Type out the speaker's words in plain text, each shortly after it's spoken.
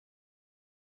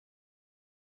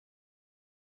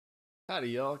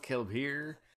Howdy y'all, Caleb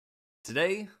here.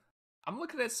 Today, I'm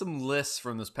looking at some lists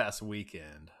from this past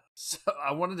weekend. So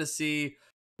I wanted to see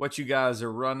what you guys are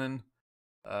running.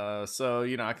 So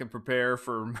I can prepare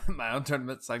for my own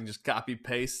tournaments. I can just copy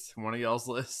paste one of y'all's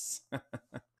lists.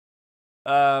 So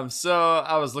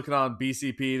I was looking on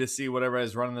BCP to see what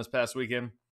everybody's running this past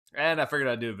weekend, and I figured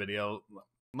I'd do a video.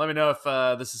 Let me know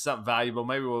if this is something valuable.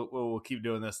 Maybe we'll keep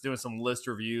doing this, doing some list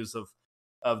reviews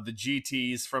of the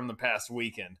GTs from the past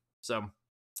weekend. So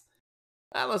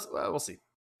we'll see.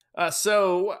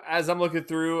 So as I'm looking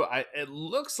through, it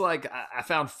looks like I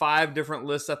found 5 different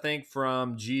lists, I think,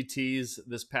 from GTs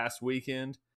this past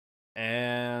weekend,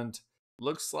 and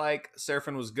looks like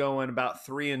Seraphon was going about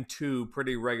 3-2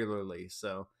 pretty regularly.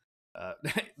 So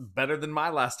better than my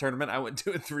last tournament. I went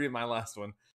 2-3 in my last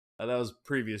one. That was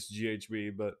previous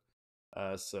GHB,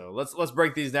 but so let's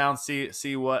break these down.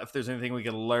 See what if there's anything we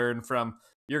can learn from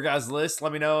your guys' list.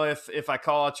 Let me know if I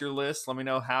call out your list. Let me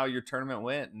know how your tournament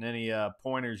went and any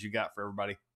pointers you got for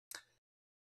everybody.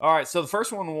 All right, so the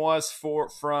first one was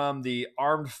from the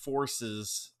Armed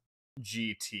Forces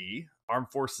GT,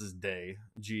 Armed Forces Day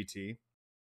GT.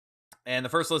 And the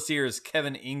first list here is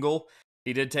Kevin Engel.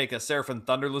 He did take a Seraphon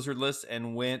Thunderlizard list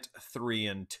and went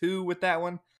 3-2 with that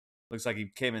one. Looks like he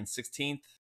came in 16th.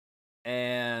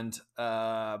 And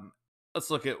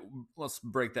let's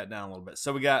break that down a little bit.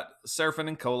 So we got Seraphon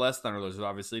and Koatl, Thunderlizard,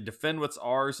 obviously. Defend what's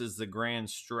ours is the grand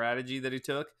strategy that he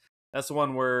took. That's the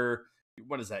one where,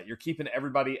 what is that? You're keeping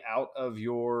everybody out of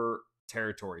your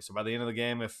territory. So by the end of the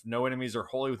game, if no enemies are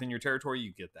wholly within your territory,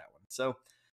 you get that one. So,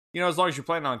 as long as you're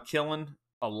planning on killing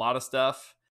a lot of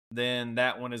stuff, then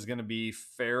that one is going to be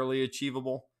fairly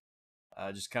achievable.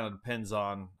 Just kind of depends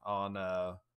on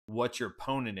what your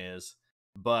opponent is.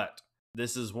 But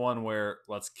this is one where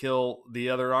let's kill the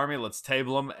other army, let's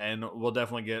table them, and we'll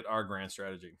definitely get our grand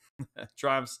strategy.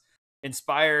 Triumphs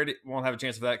Inspired won't have a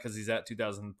chance for that because he's at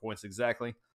 2,000 points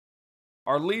exactly.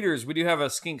 Our leaders, we do have a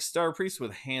Skink Star Priest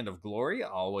with Hand of Glory,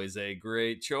 always a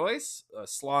great choice. A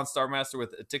Slon Star Master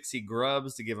with Atixi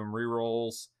Grubs to give him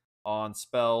rerolls on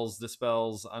spells,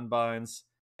 dispels, unbinds,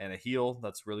 and a heal.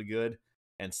 That's really good.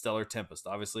 And Stellar Tempest.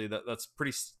 Obviously, that's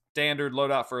pretty standard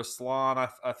loadout for a Slon.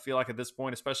 I feel like at this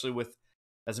point, especially with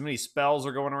as many spells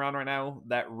are going around right now,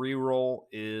 that reroll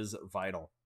is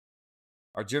vital.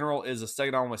 Our general is a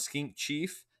Stegodon with Skink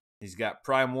Chief. He's got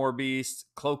Prime War Beast,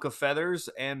 Cloak of Feathers,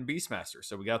 and Beastmaster.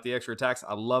 So we got the extra attacks.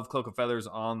 I love Cloak of Feathers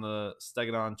on the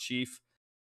Stegodon Chief.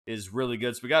 Is really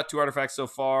good. So we got 2 artifacts so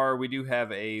far. We do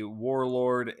have a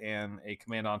Warlord and a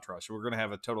Command Entourage. So we're going to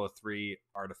have a total of 3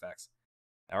 artifacts.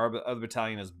 Our other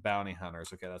battalion is Bounty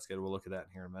Hunters. Okay, that's good. We'll look at that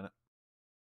here in a minute.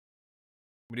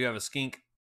 We do have a Skink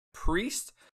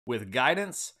Priest with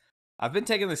Guidance. I've been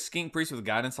taking the Skink Priest with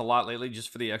Guidance a lot lately just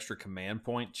for the extra command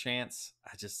point chance.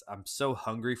 I'm so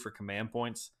hungry for command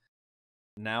points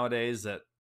nowadays that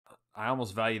I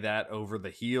almost value that over the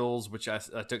heals, which I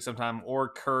took some time, or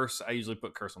Curse. I usually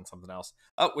put Curse on something else.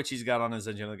 Oh, which he's got on his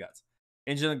Engine of the Gods.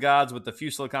 Engine of the Gods with the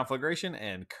Fusilier Conflagration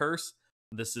and Curse.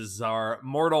 This is our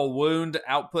Mortal Wound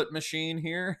output machine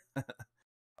here.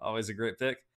 Always a great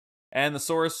pick. And the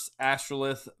Saurus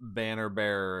Astrolith Banner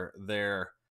Bearer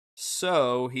there.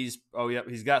 So he's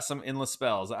got some endless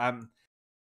spells.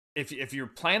 If you're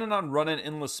planning on running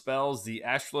endless spells, the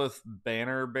Astrolith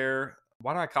Banner Bearer,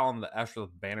 why do I call him the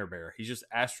Astrolith Banner Bearer? He's just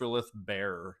Astrolith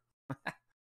Bearer.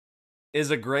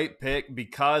 Is a great pick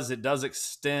because it does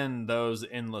extend those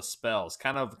endless spells.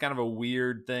 Kind of a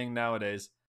weird thing nowadays.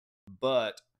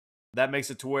 But that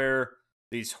makes it to where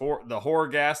the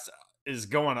Horrorghast is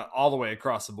going all the way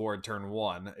across the board turn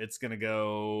 1. It's going to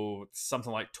go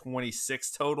something like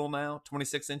 26 total now,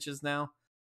 26 inches now.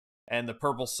 And the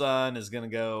Purple Sun is going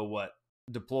to go,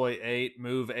 deploy 8,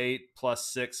 move 8, plus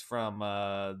 6 from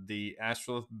the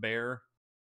Astrolith Bear.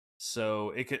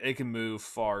 So it can move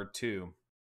far too.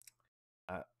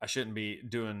 I shouldn't be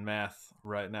doing math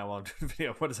right now while I'm doing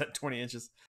video. What is that, 20 inches?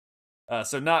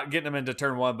 So not getting them into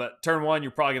turn 1, but turn 1,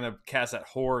 you're probably going to cast that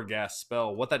Horrorghast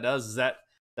spell. What that does is that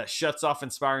shuts off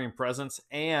Inspiring Presence,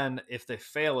 and if they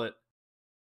fail it,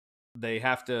 they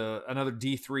have to, another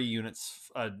D3 units,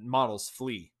 models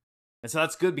flee. And so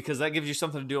that's good because that gives you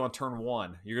something to do on turn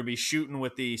 1. You're going to be shooting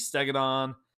with the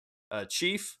Stegodon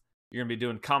Chief. You're going to be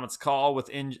doing Comet's Call with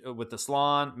the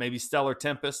Slon, maybe Stellar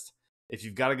Tempest. If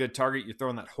you've got a good target, you're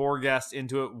throwing that Horrorghast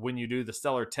into it when you do the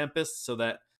Stellar Tempest so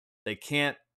that they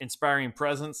can't Inspiring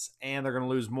Presence, and they're going to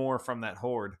lose more from that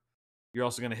Horde. You're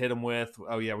also going to hit them with,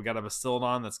 we got a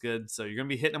Bastillodon, that's good. So you're going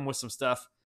to be hitting them with some stuff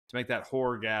to make that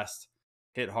Horrorghast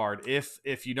hit hard. If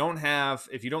you don't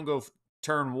go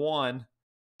turn 1,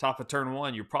 top of turn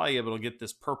 1, you're probably able to get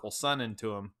this Purple Sun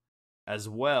into them as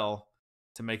well.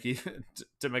 to make you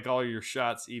to make all your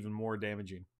shots even more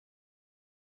damaging.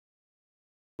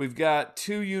 We've got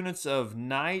 2 units of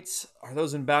Knights. Are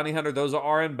those in Bounty Hunter? Those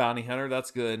are in Bounty Hunter.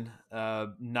 That's good.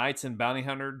 Knights and Bounty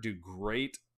Hunter do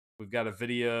great. We've got a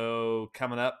video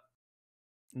coming up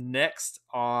next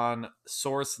on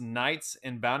Source Knights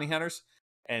and Bounty Hunters.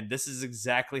 And this is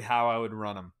exactly how I would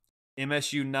run them.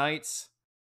 MSU Knights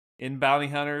in Bounty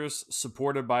Hunters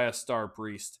supported by a Star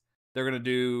Priest. They're going to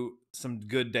do some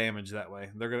good damage that way.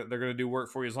 They're going to do work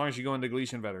for you as long as you go into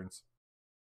Gleation Veterans.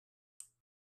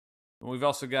 And we've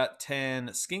also got 10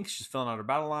 Skinks just filling out our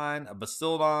battle line. A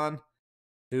Bastildon,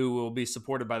 who will be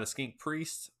supported by the Skink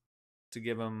Priest to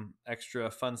give them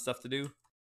extra fun stuff to do.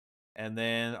 And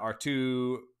then our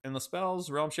 2 Endless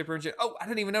Spells, Realm Shaper and... Oh, I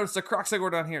didn't even notice the Kroak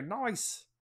down here. Nice.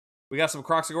 We got some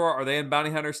Kroak. Are they in Bounty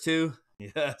Hunters too?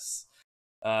 Yes.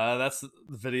 That's the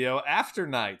video after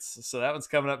Knights. So that one's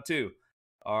coming up too.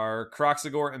 Our Kroak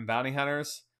and Bounty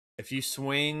Hunters. If you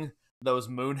swing those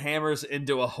Moonhammers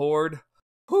into a horde,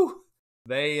 whew,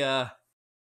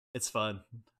 it's fun.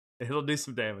 It'll do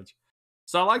some damage.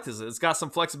 So I like this. It's got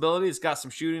some flexibility. It's got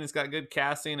some shooting. It's got good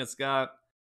casting. It's got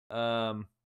some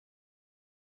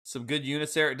good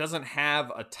units there. It doesn't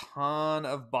have a ton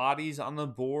of bodies on the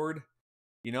board.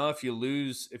 You know, if you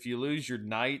lose your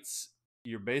Knights,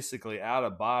 you're basically out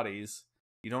of bodies.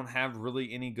 You don't have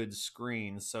really any good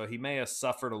screens. So he may have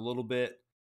suffered a little bit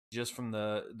just from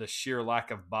the sheer lack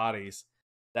of bodies.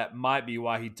 That might be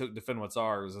why he took Defend What's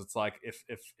Ours. It's like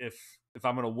if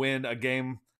I'm going to win a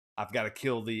game, I've got to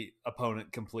kill the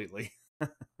opponent completely.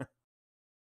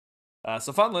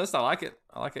 So fun list. I like it.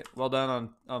 Well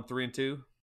done on 3 and 2.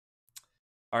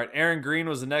 All right, Aaron Green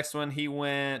was the next one. He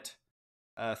went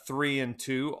 3 and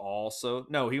 2 also.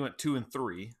 No, he went 2 and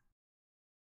 3.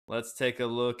 Let's take a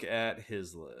look at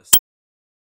his list.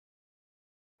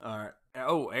 All right.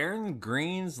 Oh, Aaron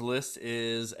Green's list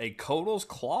is a Koatl's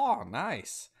Claw.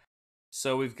 Nice.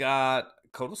 So we've got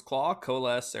Koatl's Claw,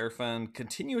 Coalesce, Seraphon.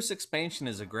 Continuous expansion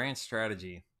is a grand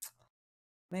strategy.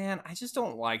 Man, I just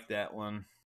don't like that one.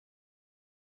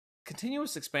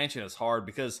 Continuous expansion is hard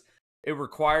because it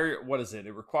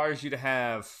requires you to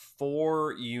have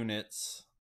 4 units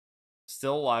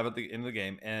still alive at the end of the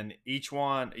game, and each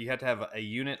one you have to have a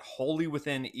unit wholly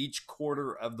within each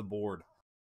quarter of the board.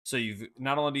 So you've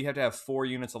not only do you have to have 4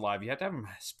 units alive, you have to have them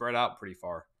spread out pretty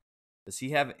far. Does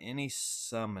he have any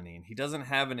summoning? He doesn't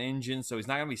have an engine, so he's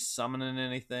not going to be summoning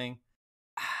anything.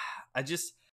 I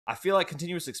feel like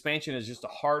continuous expansion is just a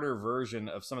harder version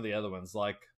of some of the other ones,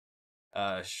 like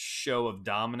Show of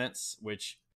Dominance,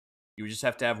 which you would just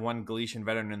have to have 1 Gleation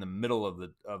veteran in the middle of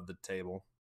the table.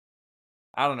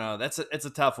 I don't know. It's a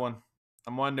tough one.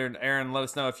 I'm wondering, Aaron, let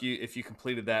us know if you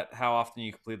completed that, how often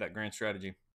you completed that grand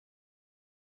strategy.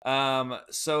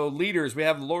 So leaders, we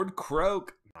have Lord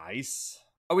Kroak. Nice.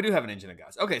 Oh, we do have an engine of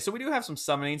gods. Okay, so we do have some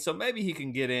summoning, so maybe he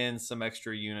can get in some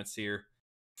extra units here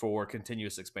for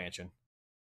continuous expansion.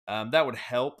 That would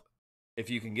help if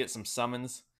you can get some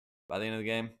summons by the end of the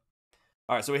game.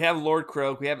 All right, so we have Lord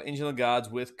Kroak. We have Engine of Gods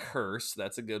with Curse.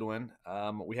 That's a good one.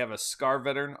 We have a Scar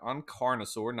Veteran on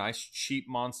Carnosaur. Nice cheap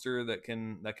monster that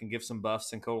can give some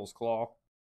buffs in Koatl's Claw.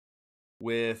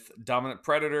 With Dominant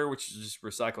Predator, which is just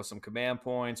recycle some command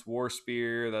points. War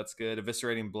Spear, that's good.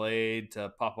 Eviscerating Blade to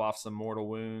pop off some mortal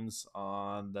wounds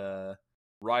on the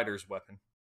Rider's weapon.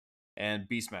 And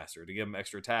Beastmaster to give him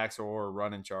extra attacks or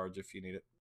run in charge if you need it.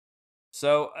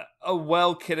 So a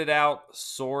well-kitted out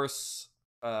Source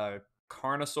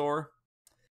Carnosaur.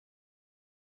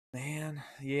 Man,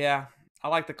 yeah. I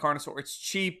like the Carnosaur. It's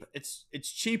cheap. It's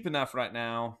cheap enough right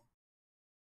now.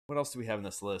 What else do we have in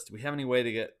this list? Do we have any way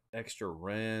to get extra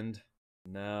rend?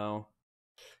 No.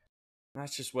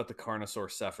 That's just what the Carnosaur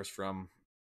suffers from.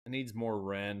 It needs more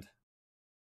rend.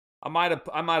 I might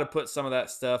have put some of that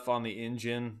stuff on the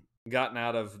engine, gotten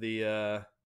out of the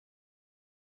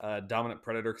Dominant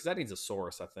Predator, because that needs a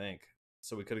Source, I think.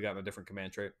 So we could have gotten a different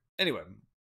command trait. Anyway,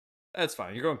 that's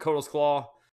fine. You're going Koatl's Claw.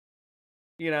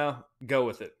 You know, go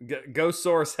with it. Go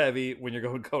Source heavy when you're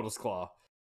going Koatl's Claw.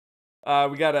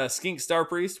 We got a Skink Star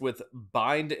Priest with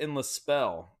Bind Endless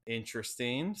Spell.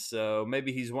 Interesting. So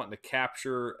maybe he's wanting to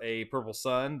capture a Purple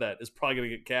Sun that is probably going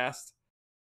to get cast.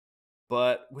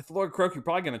 But with Lord Kroak, you're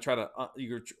probably going to try to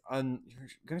you're going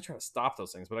to try to stop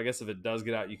those things. But I guess if it does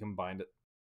get out, you can bind it,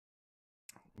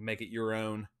 make it your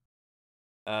own.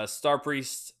 Star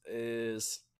Priest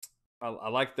is I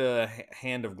like the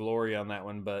Hand of Glory on that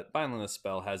one, but Bind Endless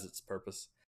Spell has its purpose.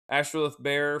 Astrolith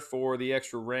Bear for the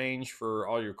extra range for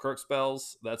all your Kroak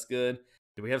spells. That's good.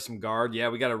 Do we have some guard? Yeah,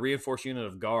 we got a reinforced unit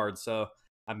of guard. So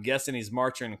I'm guessing he's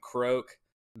marching Kroak,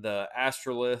 the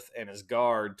Astrolith, and his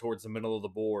guard towards the middle of the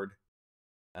board.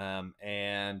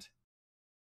 and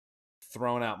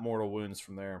throwing out mortal wounds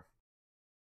from there.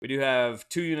 We do have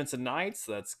 2 units of knights.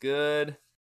 That's good.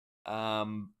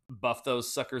 Buff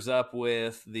those suckers up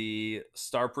with the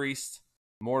Star Priest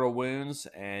mortal wounds,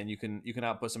 and you can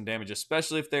output some damage,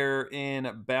 especially if they're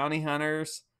in bounty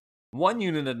hunters. 1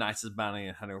 unit of knights is bounty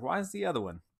hunter. Why is the other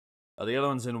one? Oh, the other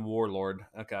one's in warlord.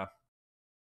 Okay.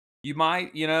 You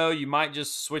might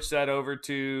just switch that over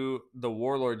to the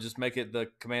warlord. Just make it the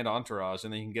command entourage,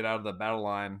 and then you can get out of the battle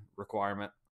line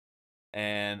requirement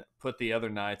and put the other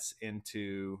knights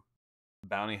into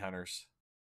bounty hunters.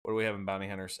 What do we have in bounty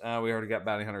hunters? We already got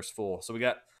bounty hunters full. So we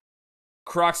got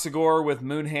Kroak with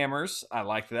Moonhammers. I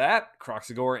like that.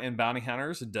 Kroak in bounty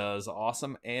hunters does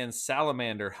awesome. And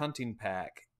Salamander hunting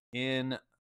pack in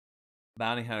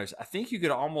bounty hunters. I think you could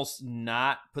almost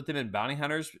not put them in bounty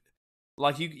hunters.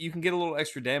 Like you can get a little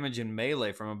extra damage in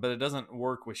melee from them, but it doesn't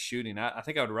work with shooting. I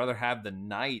think I would rather have the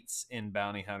knights in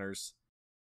bounty hunters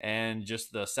and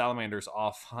just the salamanders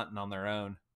off hunting on their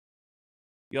own.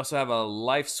 You also have a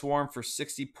life swarm for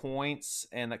 60 points,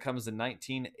 and that comes to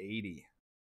 1980.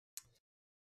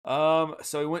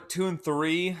 So we went 2 and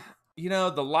 3.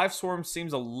 The life swarm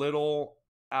seems a little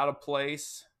out of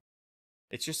place.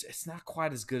 It's not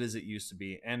quite as good as it used to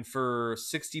be. And for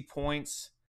 60 points,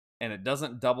 and it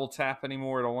doesn't double tap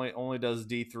anymore. It only does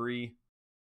D3.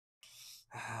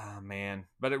 Ah, man.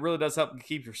 But it really does help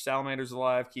keep your salamanders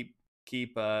alive.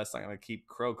 It's not going to keep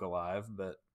Kroak alive,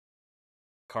 but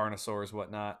Carnosaurs,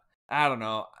 whatnot. I don't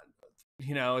know.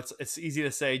 It's easy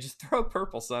to say. Just throw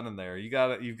Purple Sun in there. You've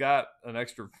got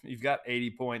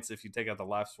 80 points if you take out the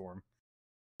life swarm.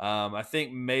 I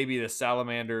think maybe the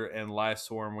salamander and life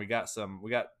swarm. We got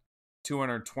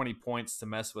 220 points to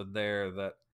mess with there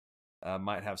that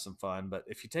might have some fun. But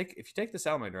if you take the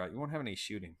salamander out, you won't have any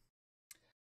shooting.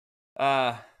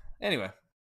 Anyway,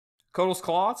 Koatl's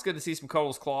Claw. It's good to see some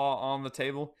Koatl's Claw on the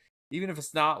table, even if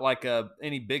it's not like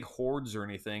any big hordes or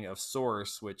anything of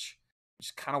Source, which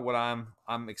is kind of what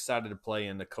I'm excited to play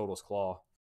in the Koatl's Claw.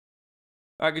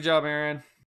 All right, good job, Aaron.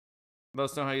 Let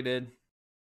us know how you did.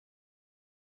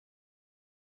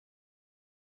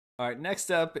 All right,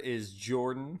 next up is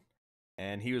Jordan,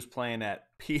 and he was playing at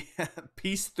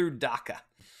Peace Through Dhaka,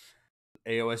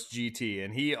 AOS GT,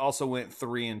 and he also went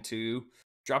 3 and 2.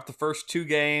 Dropped the first 2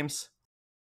 games.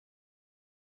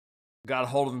 Got a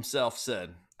hold of himself,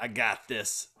 said, I got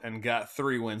this, and got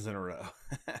 3 wins in a row.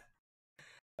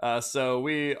 So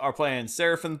we are playing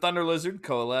Seraphon Thunderlizard,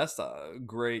 Coalesced.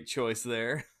 Great choice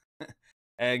there.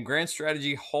 And Grand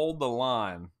Strategy, Hold the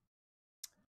Line.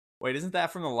 Wait, isn't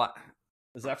that from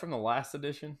is that from the last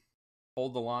edition?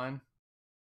 Hold the Line?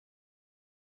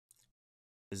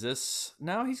 Is this?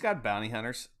 No, he's got bounty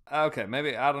hunters. Okay,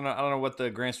 maybe I don't know what the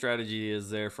Grand Strategy is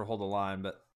there for Hold the Line,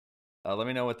 but let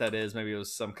me know what that is. Maybe it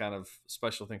was some kind of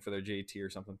special thing for their JT or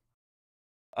something.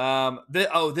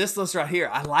 This list right here.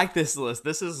 I like this list.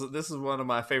 This is one of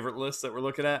my favorite lists that we're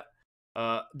looking at.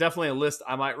 Definitely a list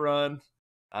I might run.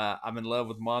 I'm in love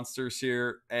with monsters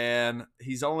here, and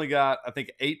he's only got, I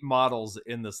think, 8 models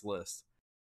in this list.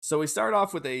 So we start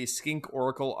off with a Skink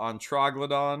Oracle on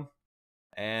Troglodon,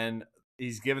 and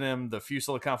he's given him the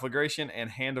Fusilic Conflagration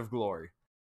and Hand of Glory.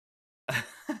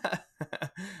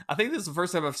 I think this is the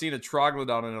first time I've seen a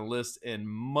Troglodon in a list in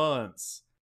months.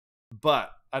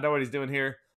 But I know what he's doing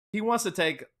here. He wants to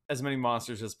take as many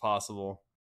monsters as possible.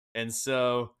 And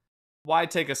so, why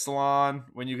take a Salon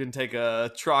when you can take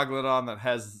a Troglodon that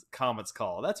has Comet's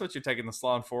Call? That's what you're taking the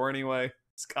Salon for anyway.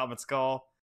 It's Comet's Call.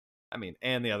 I mean,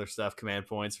 and the other stuff, command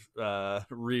points,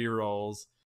 rerolls,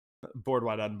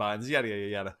 board-wide unbinds, yada, yada,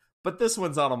 yada. But this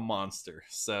one's on a monster.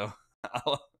 So,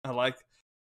 I like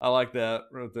that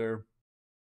right there.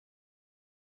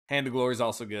 Hand of Glory is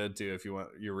also good, too, if you want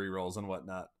your rerolls and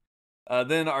whatnot.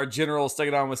 Then our generals take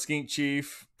it on with Skink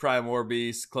Chief, Primor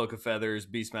Beast, Cloak of Feathers,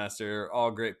 Beastmaster.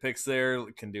 All great picks there.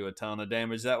 Can do a ton of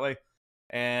damage that way.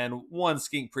 And 1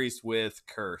 Skink Priest with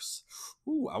Curse.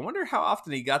 Ooh, I wonder how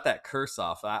often he got that Curse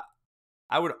off.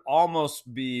 I would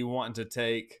almost be wanting to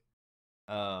take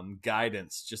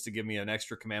Guidance just to give me an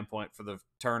extra command point for the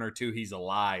turn or 2 he's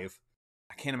alive.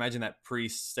 I can't imagine that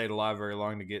Priest stayed alive very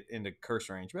long to get into Curse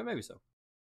range, but maybe so.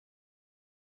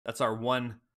 That's our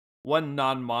one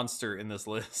non-monster in this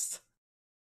list.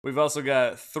 We've also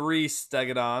got 3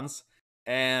 Stegodons,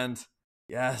 and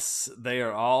yes, they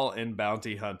are all in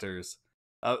Bounty Hunters.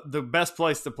 The best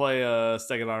place to play a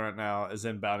Stegodon right now is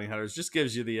in Bounty Hunters. Just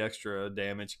gives you the extra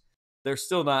damage. They're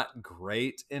still not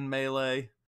great in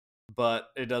melee, but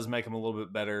it does make them a little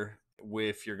bit better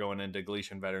if you're going into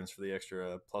Gleecian Veterans for the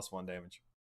extra +1 damage.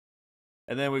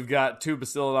 And then we've got 2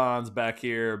 Bastiladons back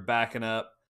here backing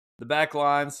up the back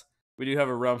lines. we do have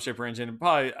a Realm Shaper engine. And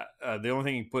probably the only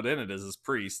thing you can put in it is his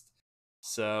Priest.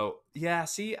 So, yeah,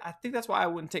 see, I think that's why I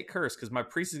wouldn't take Curse, because my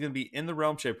Priest is going to be in the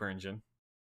Realm Shaper engine,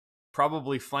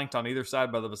 probably flanked on either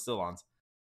side by the Bastillons.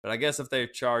 But I guess if they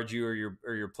charge you or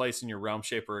you're placing your Realm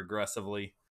Shaper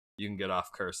aggressively, you can get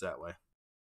off Curse that way.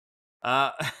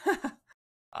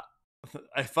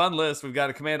 A fun list. We've got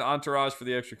a command entourage for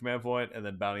the extra command point, and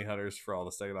then bounty hunters for all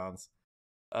the Stegodons.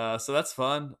 So that's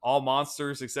fun. All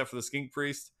monsters except for the Skink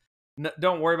Priest.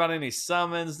 Don't worry about any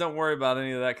summons. Don't worry about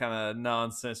any of that kind of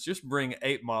nonsense. Just bring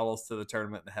 8 models to the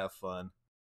tournament and have fun.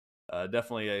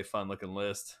 Definitely a fun looking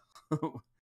list.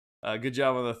 Good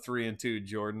job on the 3 and 2,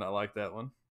 Jordan. I like that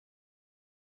one.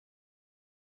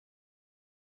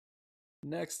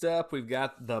 Next up, we've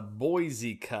got the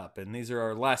Boise Cup, and these are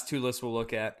our last 2 lists we'll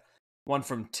look at. One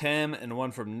from Tim and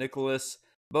one from Nicholas.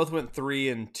 Both went 3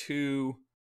 and 2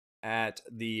 at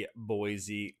the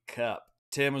Boise Cup.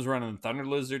 Tim was running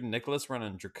Thunderlizard, and Nicholas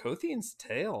running Draco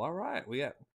Tail. All right, we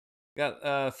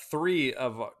got 3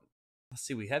 of. Let's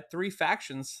see, we had 3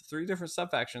 factions, 3 different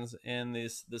sub factions in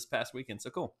this past weekend.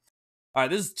 So cool. All right,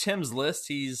 this is Tim's list.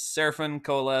 He's Seraphon,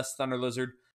 Coalesce, Thunderlizard.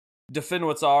 Defend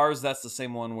what's ours. That's the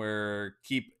same one where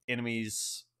keep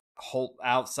enemies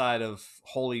outside of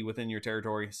wholly within your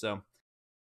territory. So,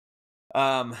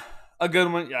 a good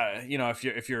one. You know, if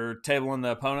you're tabling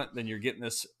the opponent, then you're getting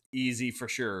this easy for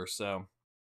sure. So,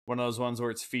 one of those ones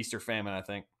where it's feast or famine. I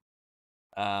think.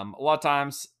 A lot of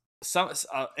times,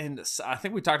 and I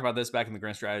think we talked about this back in the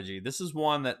grand strategy. This is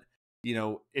one that, you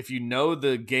know, if you know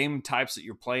the game types that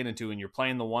you're playing into, and you're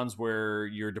playing the ones where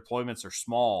your deployments are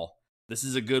small, this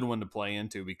is a good one to play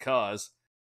into, because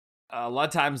a lot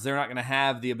of times they're not going to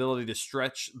have the ability to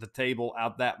stretch the table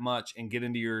out that much and get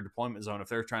into your deployment zone if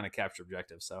they're trying to capture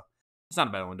objectives. So it's not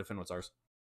a bad one. Defend what's ours.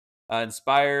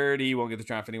 Inspired, he won't get the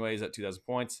triumph anyway. He's at 2,000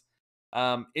 points.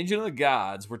 Engine of the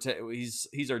Gods.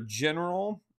 He's our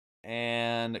general,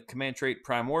 and command trait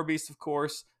Primor Beast, of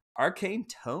course. Arcane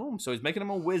Tome. So he's making him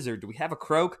a wizard. Do we have a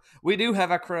Kroak? We do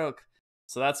have a Kroak.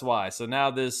 So that's why. So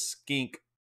now this Skink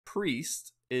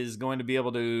Priest is going to be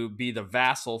able to be the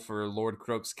vassal for Lord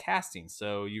Kroak's casting.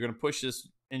 So you're going to push this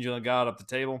Engine of the God up the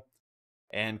table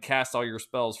and cast all your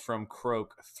spells from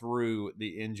Kroak through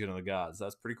the Engine of the Gods.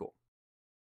 That's pretty cool.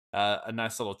 A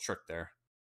nice little trick there.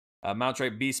 Mount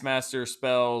trait Beastmaster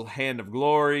spell Hand of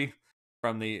Glory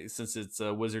since it's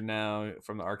a wizard now,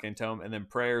 from the Arcane Tome, and then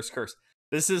Prayer's Curse.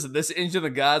 This Engine of the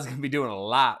Gods going to be doing a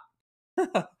lot.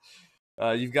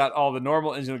 You've got all the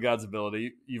normal Engine of God's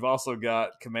ability. You've also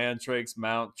got command traits,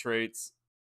 mount traits.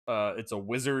 It's a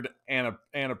wizard and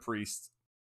a priest.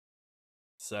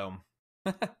 So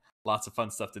lots of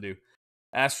fun stuff to do.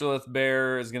 Astrolith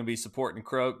Bear is going to be supporting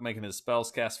Kroak, making his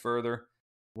spells cast further.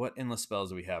 What endless spells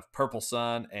do we have? Purple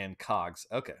Sun and Cogs.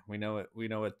 Okay, we know it. We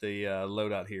know what the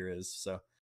loadout here is. So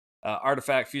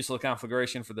artifact Fusel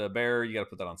Conflagration for the bear. You got to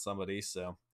put that on somebody.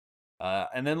 So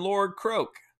and then Lord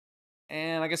Kroak.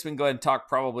 And I guess we can go ahead and talk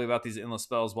probably about these endless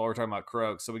spells while we're talking about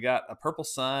Kroak. So we got a Purple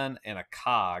Sun and a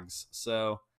Cogs.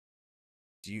 So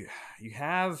do you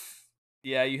have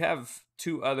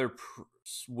 2 other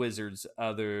wizards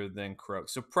other than Kroak.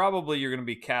 So probably you're going to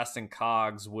be casting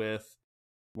Cogs with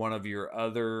one of your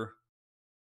other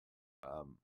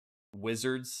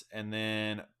wizards, and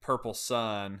then Purple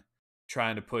Sun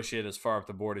trying to push it as far up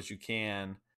the board as you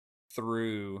can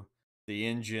through the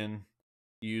engine,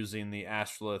 using the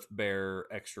Astrolith Bear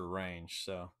extra range.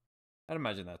 So I'd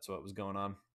imagine that's what was going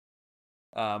on.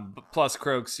 But plus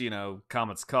Kroak's,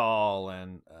 Comet's Call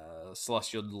and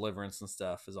Celestial Deliverance and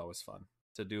stuff is always fun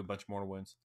to do a bunch of mortal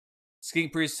wounds.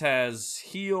 Skink Priest has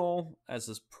Heal as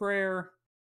his prayer.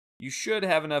 You should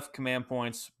have enough command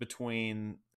points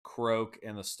between Kroak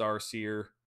and the Starseer.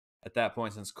 At that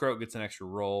point, since Kroak gets an extra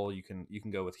roll, you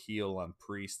can go with Heal on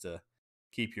Priest to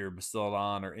keep your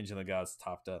Bastillon or Engine of the Gods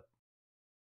topped up.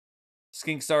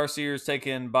 Skink Starseer is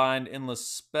taking Bind Endless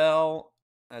Spell.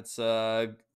 That's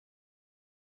a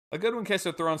good one in case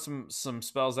they're throwing some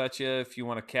spells at you if you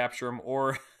want to capture them.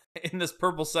 Or in this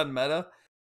Purple Sun meta,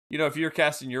 if you're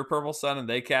casting your Purple Sun and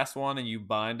they cast one and you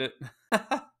bind it.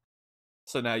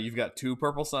 So now you've got 2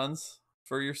 Purple Suns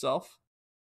for yourself.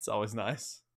 It's always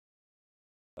nice.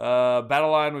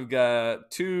 Battle line, we've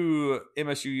got 2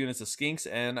 MSU units of Skinks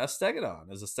and a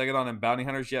Stegodon. Is a Stegodon and Bounty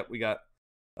Hunters? Yep, we got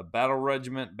a Battle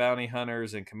Regiment, Bounty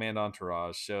Hunters, and Command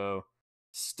Entourage. So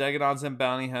Stegodons and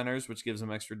Bounty Hunters, which gives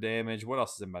them extra damage. What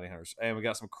else is in Bounty Hunters? And we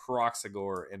got some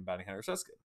Kroxigor in Bounty Hunters. That's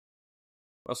good.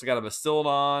 We also got a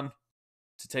Bastillon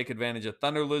to take advantage of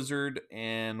Thunderlizard,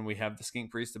 and we have the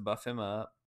Skink Priest to buff him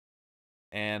up.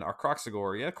 And our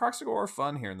Kroxigor. Yeah, Kroxigor are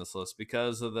fun here in this list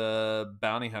because of the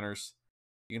Bounty Hunters.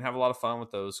 You can have a lot of fun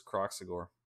with those Kroxigor.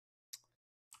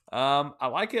 I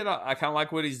like it. I kind of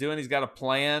like what he's doing. He's got a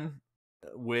plan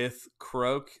with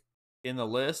Kroak in the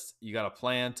list. You got a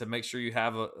plan to make sure you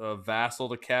have a vassal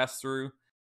to cast through.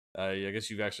 I guess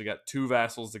you've actually got 2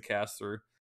 vassals to cast through,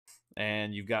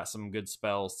 and you've got some good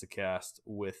spells to cast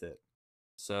with it.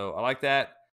 So I like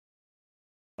that.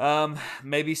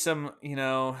 Maybe some,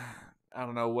 I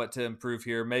don't know what to improve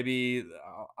here. Maybe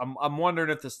I'm wondering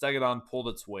if the Stegodon pulled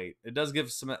its weight. It does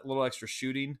give some little extra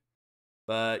shooting,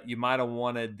 but you might have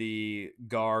wanted the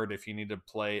guard if you need to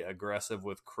play aggressive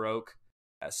with Kroak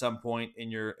at some point in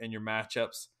your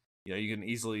matchups. You can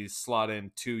easily slot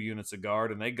in 2 units of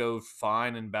guard, and they go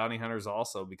fine in bounty hunters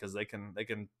also because they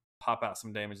can pop out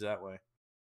some damage that way.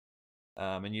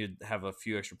 And you'd have a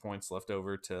few extra points left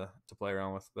over to play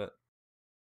around with. But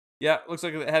yeah, looks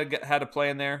like it had a play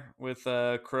in there with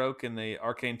Kroak and the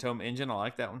Arcane Tome engine. I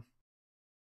like that one.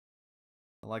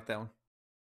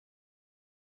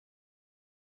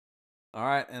 All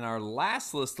right, and our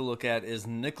last list to look at is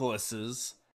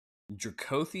Nicholas's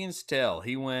Dracothion's Tail.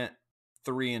 He went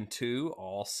 3 and 2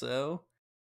 also.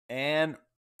 And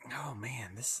oh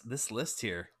man, this list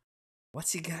here.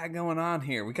 What's he got going on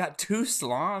here? We got 2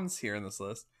 Slans here in this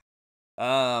list.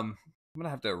 I'm gonna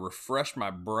have to refresh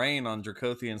my brain on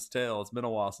Dracothion's Tail. It's been a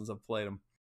while since I've played him.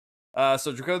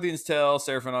 So Dracothion's Tail,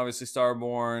 Seraphon, obviously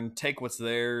Starborn. Take what's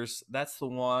theirs. That's the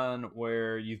one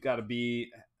where you've got to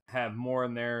have more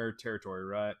in their territory,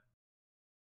 right?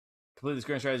 Complete this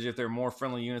grand strategy if there are more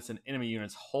friendly units than enemy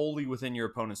units wholly within your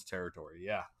opponent's territory.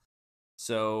 Yeah.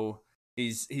 So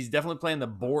he's definitely playing the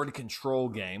board control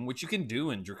game, which you can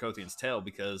do in Dracothion's Tail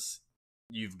because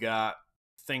you've got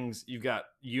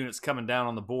units coming down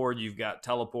on the board, you've got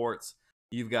teleports,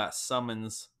 you've got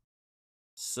summons.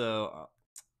 So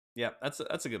yeah, that's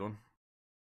a good one.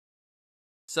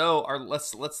 So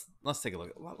let's take a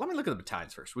look. Let me look at the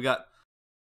battalions first.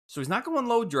 So he's not going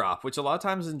low drop, which a lot of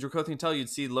times in Dracothion's Tail you'd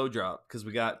see low drop because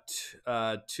we got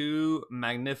 2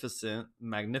 magnificent.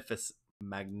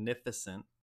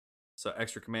 So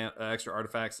extra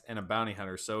artifacts and a bounty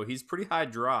hunter. So he's pretty high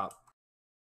drop.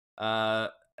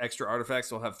 Extra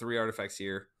artifacts. We'll have 3 artifacts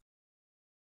here.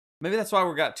 Maybe that's why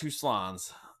we got 2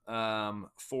 Slans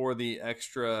for the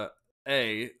extra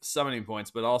summoning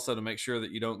points, but also to make sure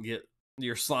that you don't get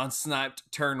your Slan sniped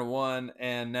turn 1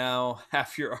 and now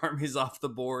half your army's off the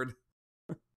board.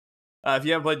 If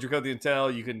you haven't played Dracothion's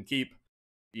Tail, you can keep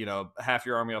half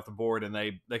your army off the board, and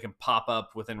they can pop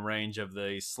up within range of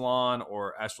the Slan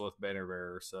or Astrolith Banner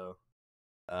Bearer. So,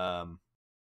 no,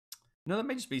 that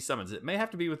may just be summons. It may have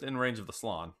to be within range of the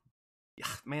Slan. Yeah,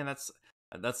 man, that's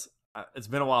it's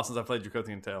been a while since I played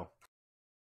Dracothion's Tail.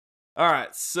 All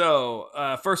right, so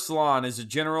first Slan is a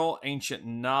general ancient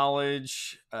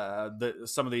knowledge.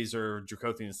 Some of these are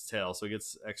Dracothion's Tail, so he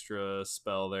gets extra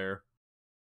spell there.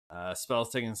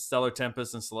 Spells taking Stellar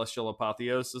Tempest and Celestial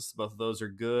Apotheosis. Both of those are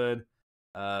good.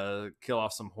 Kill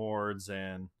off some hordes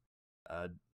and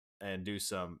do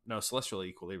some. No, Celestial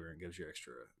Equilibrium gives you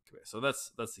extra. So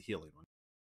that's the healing one.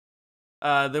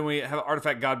 Then we have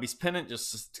Artifact Godbeast Pennant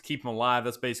just to keep them alive.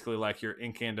 That's basically like your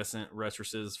incandescent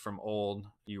retresses from old.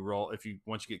 You roll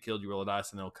once you get killed, you roll a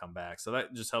dice and they'll come back. So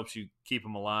that just helps you keep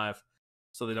them alive,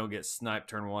 so they don't get sniped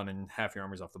turn 1 and half your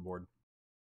army's off the board.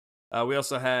 We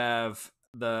also have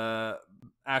the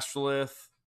Astrolith,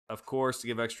 of course, to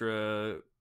give extra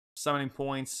summoning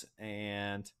points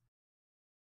and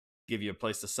give you a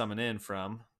place to summon in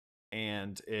from,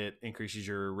 and it increases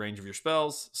your range of your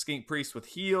spells. Skink Priest with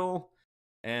heal,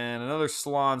 and another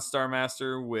Slan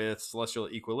Starmaster with Celestial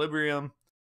Equilibrium,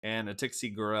 and a Tixie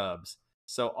Grubs.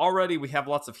 So already we have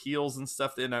lots of heals and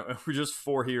stuff in. We're just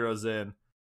 4 heroes in.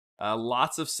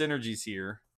 Lots of synergies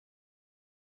here.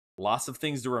 Lots of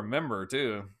things to remember,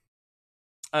 too.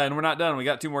 And we're not done. We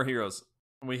got 2 more heroes.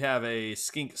 We have a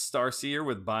Skink Starseer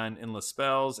with Bind Endless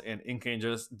Spells and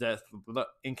Incandescent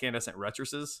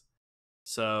Retresses.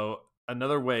 So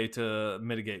another way to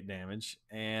mitigate damage.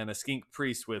 And a Skink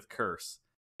Priest with Curse.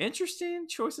 Interesting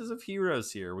choices of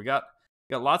heroes here. We got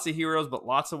lots of heroes, but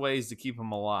lots of ways to keep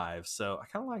them alive. So I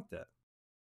kind of like that.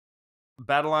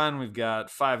 Battle line, we've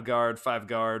got 5 guard,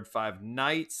 5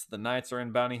 knights. The knights are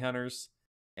in bounty hunters.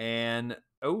 And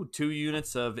 2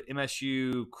 units of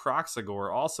MSU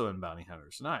Kroxagor also in bounty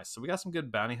hunters. Nice. So we got some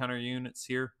good bounty hunter units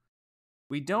here.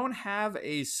 We don't have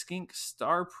a Skink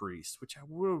Star Priest, which I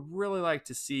would really like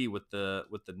to see with the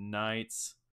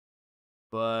knights.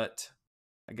 But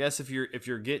I guess if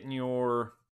you're getting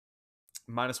your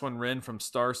 -1 Ren from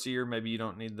Starseer, maybe you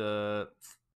don't need the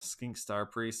Skink Star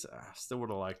Priest. I still would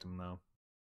have liked him though.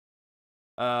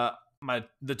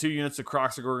 The 2 units of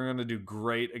Kroxagor are going to do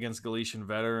great against Galician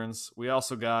veterans. We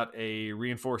also got a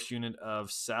reinforced unit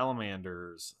of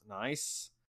Salamanders.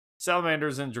 Nice.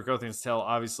 Salamanders and Dracothian's Tail,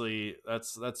 obviously,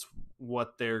 that's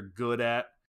what they're good at.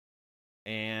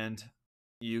 And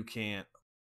you can't...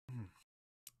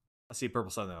 I see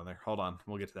Purple Sun down there. Hold on.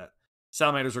 We'll get to that.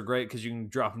 Salamanders are great because you can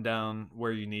drop them down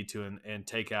where you need to and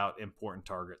take out important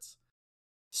targets.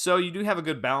 So you do have a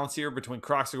good balance here between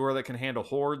Kroxigor that can handle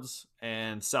hordes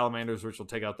and Salamanders, which will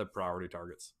take out the priority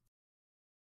targets.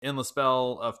 Endless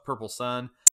Spell of Purple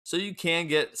Sun. So you can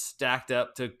get stacked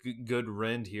up to good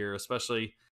rend here,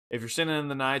 especially if you're sending in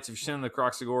the Knights. If you're sending the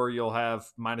Kroxigor, you'll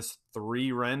have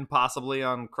 -3 rend possibly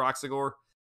on Kroxigor,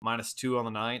 -2 on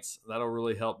the Knights. That'll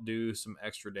really help do some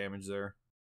extra damage there.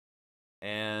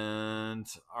 And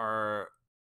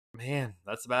man,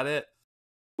 that's about it.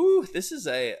 Whew, this is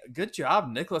a good job,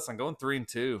 Nicholas, on going 3 and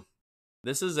 2.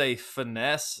 This is a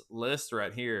finesse list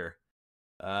right here.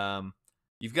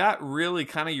 You've got really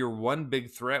kind of your one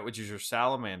big threat, which is your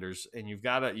Salamanders, and you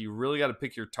really got to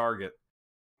pick your target,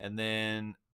 and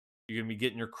then you're gonna be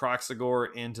getting your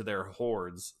Kroxigor into their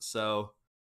hordes. So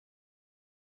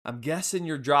I'm guessing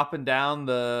you're dropping down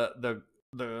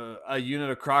a unit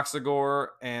of Kroxigor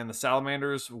and the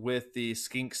Salamanders with the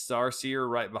Skink Starseer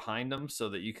right behind them, so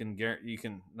that you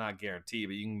can not guarantee,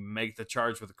 but you can make the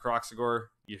charge with the Kroxigor.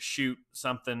 You shoot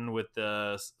something with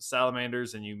the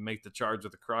Salamanders, and you make the charge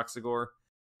with the Kroxigor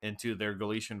into their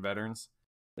Galician veterans.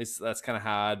 At least that's kind of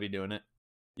how I'd be doing it.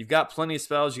 You've got plenty of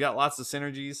spells. You got lots of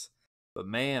synergies. But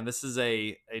man, this is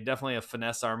a definitely a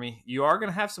finesse army. You are going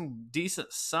to have some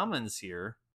decent summons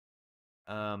here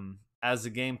as the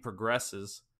game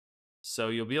progresses. So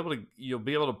you'll be able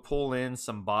to pull in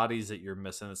some bodies that you're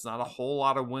missing. It's not a whole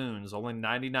lot of wounds. Only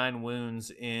 99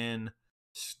 wounds in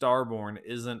Starborn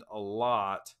isn't a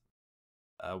lot.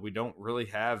 We don't really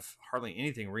have hardly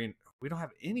anything. We don't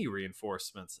have any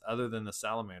reinforcements other than the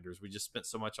Salamanders. We just spent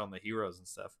so much on the heroes and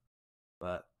stuff.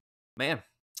 But man,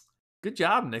 good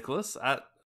job, Nicholas. At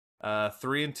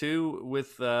 3 and 2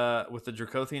 with the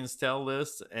Dracothian's Tail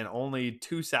list, and only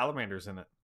 2 Salamanders in it.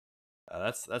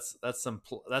 That's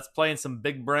playing some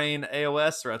big brain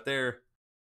AOS right there.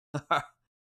 All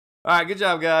right, good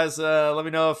job, guys. Let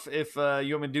me know if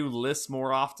you want me to do lists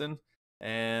more often,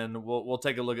 and we'll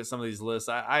take a look at some of these lists.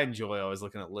 I enjoy always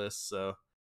looking at lists, so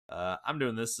I'm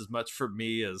doing this as much for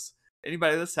me as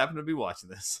anybody that's happened to be watching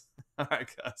this. All right,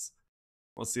 guys.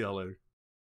 We'll see y'all later.